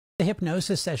The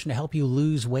hypnosis session to help you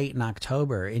lose weight in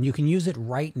October, and you can use it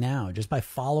right now just by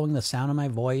following the sound of my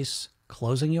voice,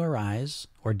 closing your eyes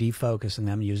or defocusing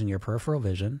them using your peripheral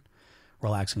vision,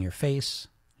 relaxing your face,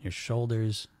 your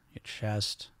shoulders, your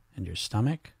chest, and your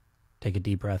stomach. Take a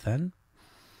deep breath in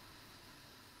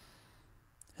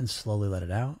and slowly let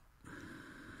it out.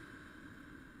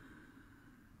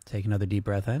 Take another deep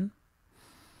breath in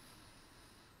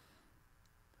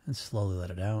and slowly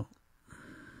let it out.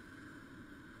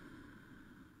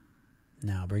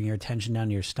 Now bring your attention down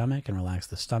to your stomach and relax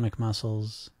the stomach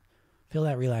muscles. Feel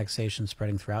that relaxation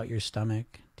spreading throughout your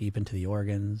stomach, deep into the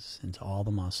organs, into all the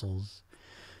muscles.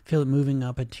 Feel it moving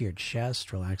up into your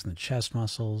chest, relaxing the chest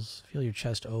muscles. Feel your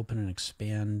chest open and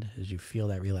expand as you feel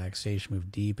that relaxation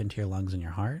move deep into your lungs and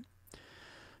your heart.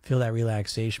 Feel that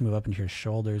relaxation move up into your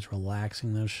shoulders,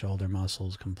 relaxing those shoulder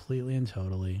muscles completely and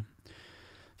totally.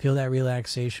 Feel that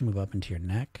relaxation move up into your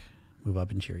neck, move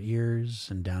up into your ears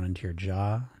and down into your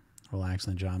jaw,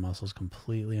 relaxing the jaw muscles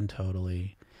completely and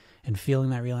totally. And feeling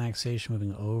that relaxation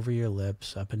moving over your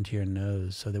lips, up into your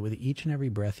nose, so that with each and every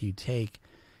breath you take,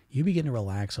 you begin to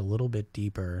relax a little bit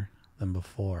deeper than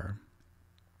before.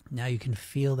 Now you can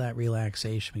feel that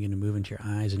relaxation begin to move into your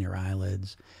eyes and your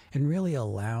eyelids, and really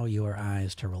allow your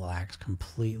eyes to relax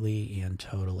completely and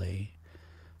totally.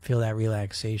 Feel that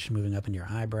relaxation moving up into your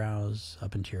eyebrows,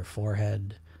 up into your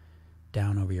forehead,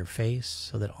 down over your face,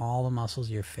 so that all the muscles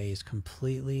of your face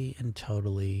completely and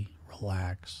totally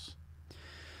relax.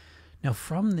 Now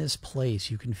from this place,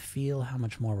 you can feel how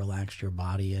much more relaxed your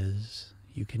body is.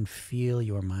 You can feel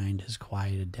your mind has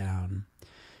quieted down.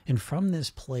 And from this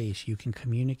place, you can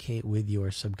communicate with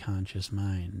your subconscious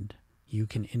mind. You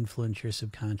can influence your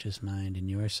subconscious mind,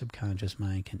 and your subconscious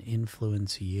mind can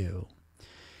influence you.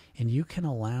 And you can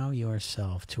allow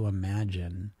yourself to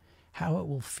imagine how it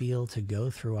will feel to go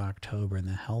through October in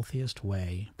the healthiest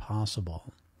way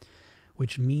possible,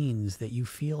 which means that you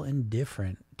feel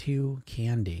indifferent to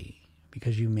candy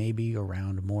because you may be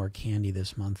around more candy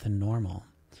this month than normal.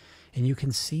 And you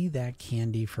can see that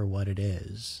candy for what it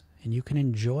is. And you can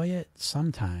enjoy it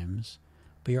sometimes,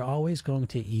 but you're always going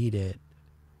to eat it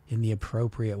in the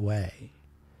appropriate way.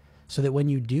 So that when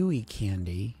you do eat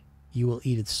candy, you will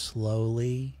eat it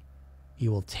slowly, you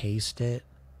will taste it,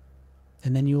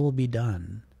 and then you will be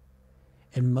done.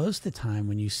 And most of the time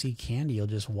when you see candy, you'll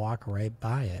just walk right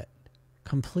by it,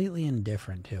 completely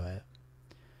indifferent to it.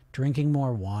 Drinking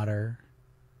more water,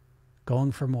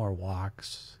 going for more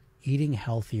walks, eating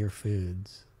healthier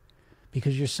foods.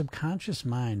 Because your subconscious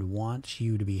mind wants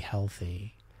you to be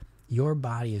healthy. Your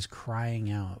body is crying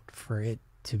out for it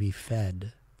to be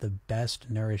fed the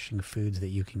best nourishing foods that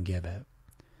you can give it,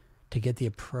 to get the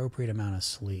appropriate amount of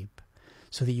sleep,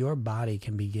 so that your body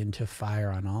can begin to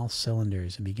fire on all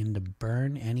cylinders and begin to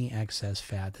burn any excess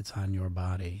fat that's on your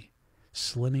body,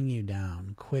 slimming you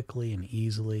down quickly and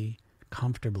easily,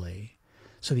 comfortably,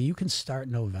 so that you can start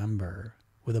November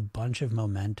with a bunch of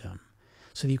momentum,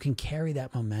 so that you can carry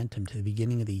that momentum to the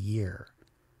beginning of the year,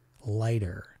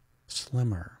 lighter,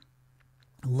 slimmer,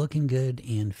 looking good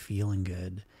and feeling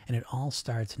good. And it all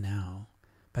starts now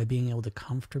by being able to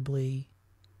comfortably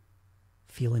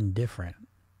feel indifferent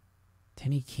to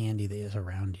any candy that is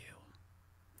around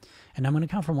you. And I'm going to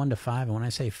count from 1 to 5. And when I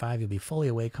say 5, you'll be fully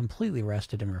awake, completely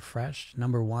rested and refreshed.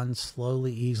 Number 1,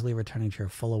 slowly, easily returning to your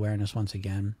full awareness once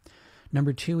again.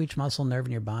 Number 2, each muscle, nerve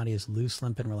in your body is loose,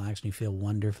 limp, and relaxed, and you feel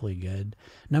wonderfully good.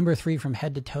 Number 3, from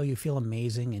head to toe, you feel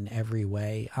amazing in every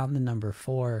way. On the number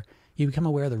 4, you become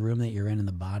aware of the room that you're in and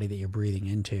the body that you're breathing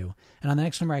into. And on the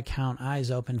next number I count, eyes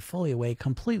open, fully awake,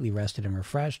 completely rested and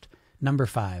refreshed. Number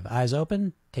 5, eyes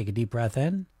open, take a deep breath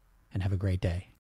in, and have a great day.